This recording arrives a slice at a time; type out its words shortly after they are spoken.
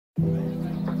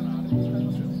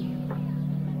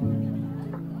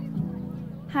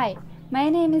Hi, my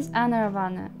name is Anna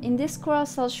Ravana. In this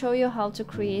course I'll show you how to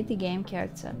create the game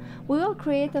character. We will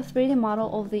create a 3D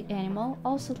model of the animal,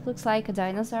 also it looks like a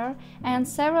dinosaur, and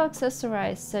several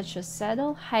accessories such as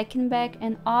saddle, hiking bag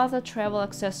and other travel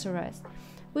accessories.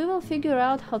 We will figure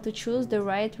out how to choose the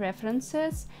right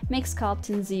references, make sculpt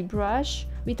in ZBrush,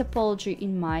 with topology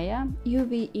in Maya,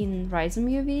 UV in Rhizome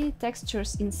UV,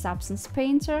 textures in Substance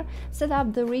Painter, set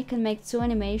up the rig and make 2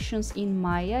 animations in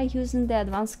Maya using the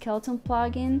Advanced Skeleton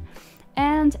plugin,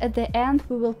 and at the end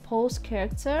we will pose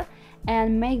character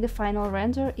and make the final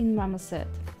render in Marmoset.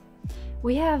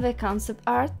 We have a concept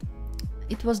art.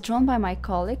 It was drawn by my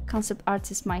colleague, concept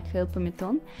artist Michael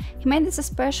Pomiton. He made this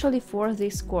especially for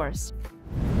this course.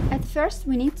 At first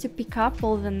we need to pick up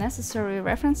all the necessary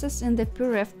references in the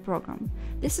PureRef program.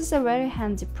 This is a very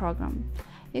handy program.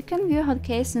 You can view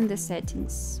hotkeys in the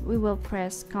settings. We will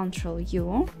press Ctrl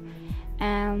U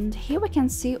and here we can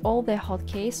see all the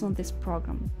hotkeys on this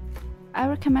program. I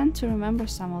recommend to remember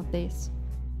some of these.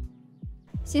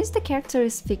 Since the character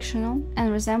is fictional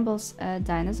and resembles a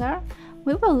dinosaur,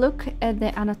 we will look at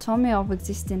the anatomy of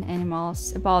existing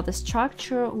animals, about the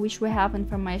structure which we have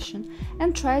information,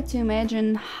 and try to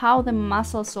imagine how the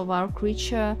muscles of our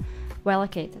creature were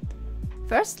located.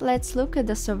 First, let's look at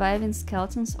the surviving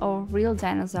skeletons of real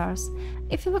dinosaurs.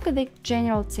 If you look at the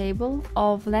general table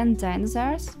of land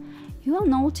dinosaurs, you will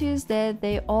notice that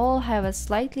they all have a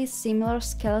slightly similar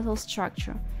skeletal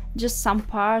structure, just some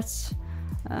parts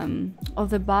of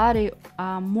the body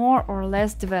are more or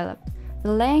less developed.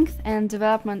 The length and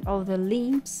development of the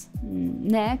limbs,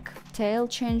 neck, tail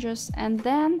changes, and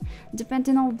then,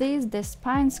 depending on this, the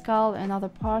spine, skull and other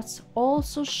parts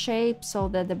also shape so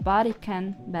that the body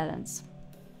can balance.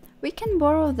 We can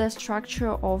borrow the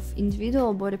structure of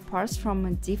individual body parts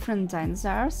from different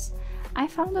dinosaurs. I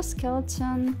found a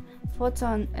skeleton,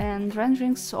 photo and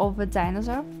renderings of a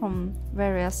dinosaur from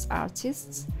various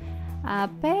artists.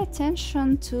 Pay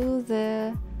attention to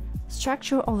the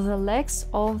structure of the legs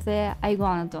of the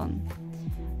iguanodon.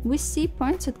 We see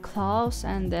pointed claws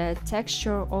and the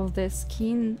texture of the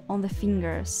skin on the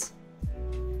fingers,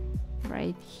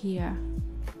 right here.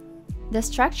 The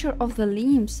structure of the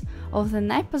limbs of the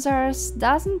Niphosaurus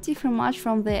doesn't differ much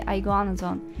from the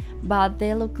iguanodon, but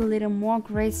they look a little more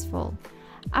graceful.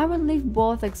 I will leave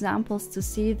both examples to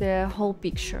see the whole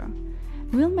picture.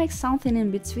 We'll make something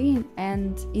in between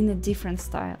and in a different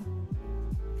style.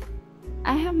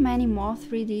 I have many more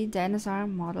 3D dinosaur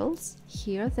models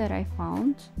here that I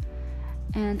found,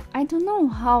 and I don't know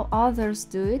how others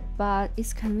do it, but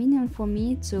it's convenient for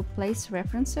me to place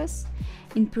references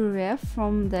in PureRef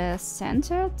from the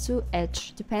center to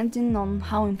edge, depending on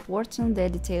how important the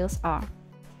details are.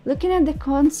 Looking at the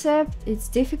concept, it's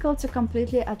difficult to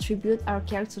completely attribute our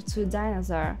character to a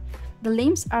dinosaur. The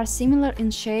limbs are similar in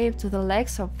shape to the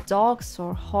legs of dogs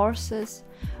or horses.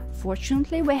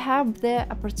 Fortunately, we have the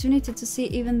opportunity to see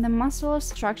even the muscular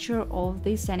structure of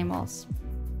these animals.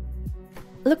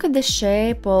 Look at the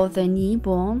shape of the knee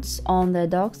bones on the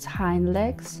dog's hind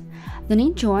legs. The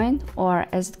knee joint, or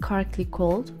as it's correctly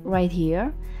called, right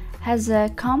here, has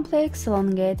a complex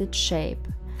elongated shape,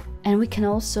 and we can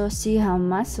also see how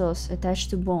muscles attach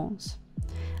to bones.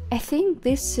 I think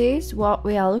this is what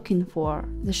we are looking for.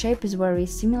 The shape is very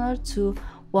similar to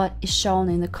what is shown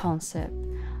in the concept.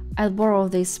 I'll borrow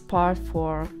this part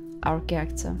for our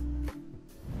character.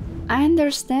 I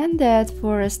understand that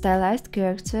for a stylized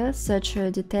character, such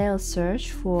a detailed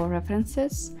search for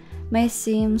references may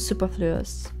seem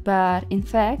superfluous, but in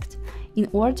fact, in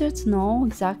order to know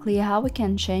exactly how we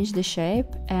can change the shape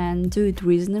and do it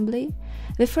reasonably,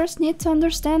 we first need to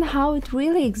understand how it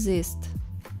really exists.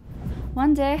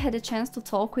 One day I had a chance to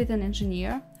talk with an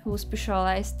engineer who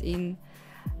specialized in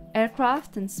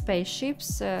aircraft and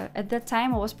spaceships. At that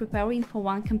time I was preparing for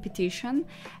one competition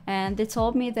and they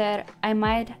told me that I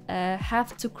might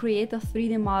have to create a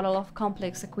 3D model of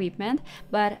complex equipment,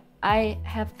 but I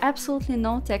have absolutely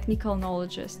no technical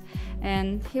knowledge.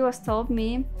 And he was told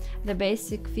me the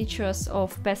basic features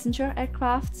of passenger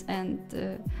aircrafts and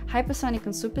hypersonic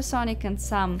and supersonic and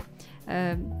some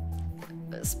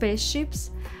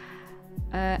spaceships.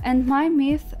 And my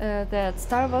myth that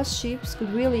Star Wars ships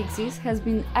could really exist has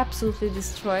been absolutely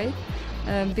destroyed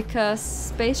because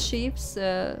spaceships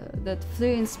that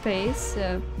flew in space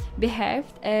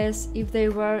behaved as if they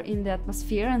were in the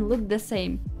atmosphere and looked the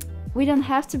same. We don't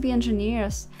have to be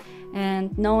engineers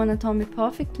and know anatomy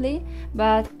perfectly,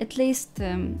 but at least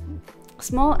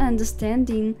small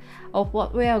understanding of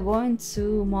what we are going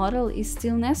to model is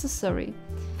still necessary.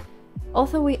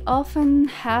 Although we often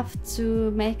have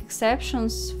to make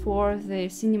exceptions for the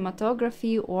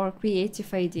cinematography or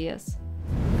creative ideas.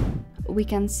 we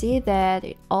can see that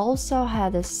it also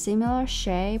had a similar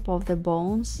shape of the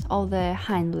bones of the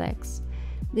hind legs.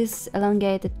 This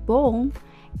elongated bone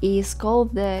is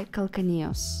called the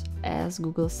calcaneus, as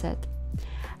Google said.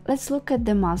 Let's look at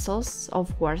the muscles of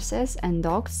horses and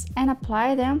dogs and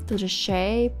apply them to the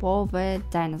shape of a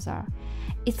dinosaur.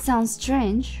 It sounds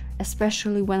strange,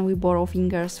 especially when we borrow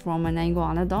fingers from an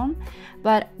iguanodon,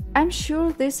 but I'm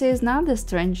sure this is not the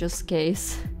strangest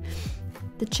case.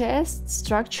 The chest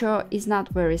structure is not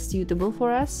very suitable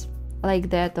for us, like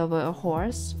that of a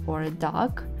horse or a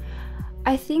dog.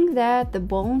 I think that the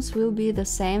bones will be the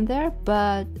same there,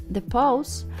 but the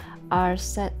paws are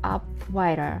set up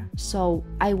wider, so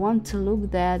I want to look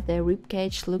that the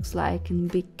ribcage looks like in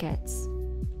big cats.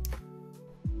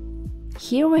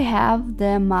 Here we have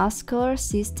the muscular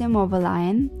system of a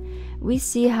lion. We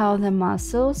see how the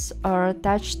muscles are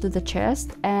attached to the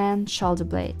chest and shoulder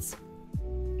blades.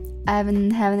 I have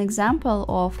an example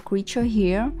of creature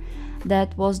here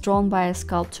that was drawn by a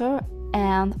sculptor,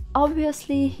 and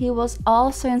obviously he was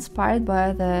also inspired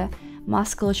by the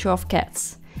musculature of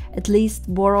cats, at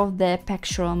least borrowed the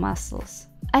pectoral muscles.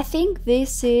 I think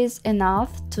this is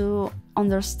enough to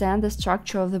understand the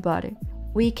structure of the body.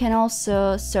 We can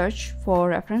also search for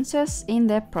references in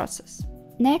the process.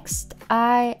 Next,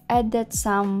 I added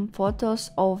some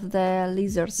photos of the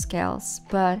lizard scales,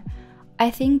 but I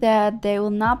think that they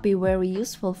will not be very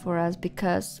useful for us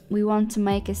because we want to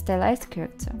make a stylized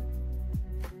character.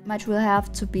 Much will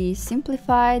have to be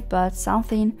simplified, but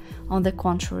something on the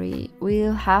contrary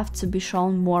will have to be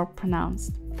shown more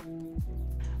pronounced.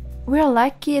 We are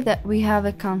lucky that we have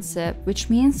a concept, which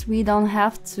means we don't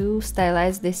have to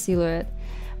stylize the silhouette,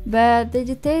 but the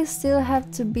details still have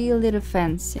to be a little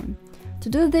fancy. To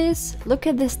do this, look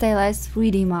at the stylized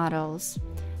 3D models.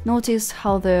 Notice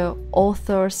how the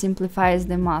author simplifies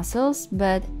the muscles,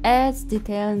 but adds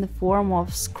detail in the form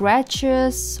of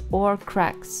scratches or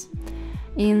cracks.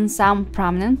 In some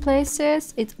prominent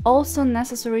places, it's also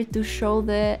necessary to show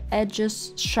the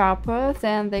edges sharper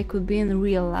than they could be in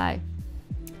real life.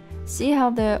 See how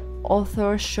the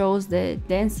author shows the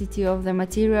density of the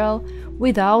material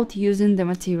without using the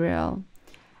material.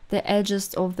 The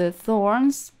edges of the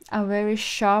thorns are very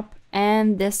sharp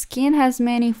and the skin has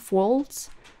many folds,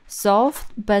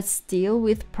 soft but still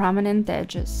with prominent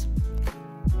edges.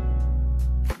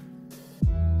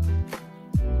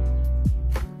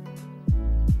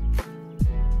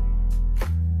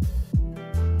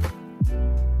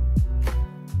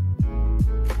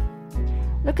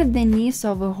 Look at the knees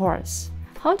of a horse.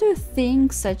 How do you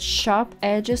think such sharp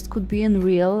edges could be in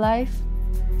real life?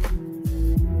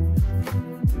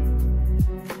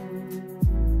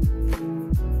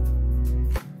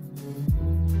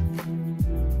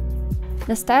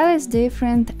 The style is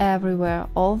different everywhere,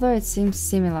 although it seems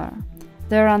similar.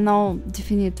 There are no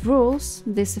definite rules,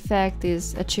 this effect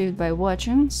is achieved by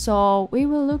watching, so we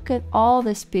will look at all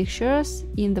these pictures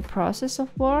in the process of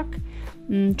work,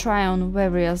 try on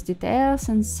various details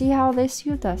and see how they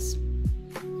suit us.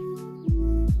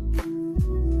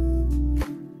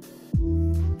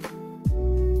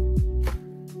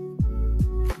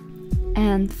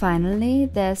 And finally,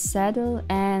 the saddle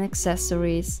and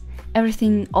accessories.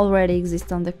 Everything already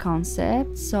exists on the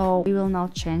concept, so we will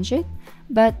not change it.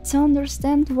 But to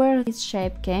understand where this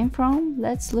shape came from,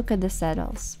 let's look at the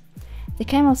saddles. The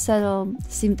camel saddle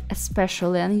seemed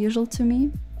especially unusual to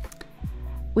me.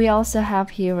 We also have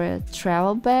here a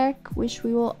travel bag, which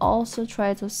we will also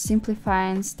try to simplify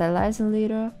and stylize a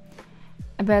little,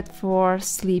 a bed for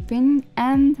sleeping,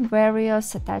 and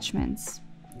various attachments.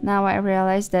 Now I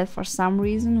realize that for some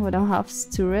reason we don't have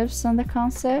stirrups on the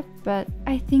concept, but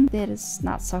I think that is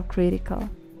not so critical.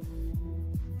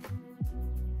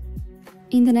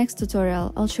 In the next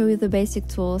tutorial, I'll show you the basic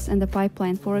tools and the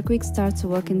pipeline for a quick start to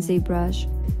work in ZBrush.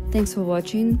 Thanks for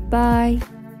watching, bye!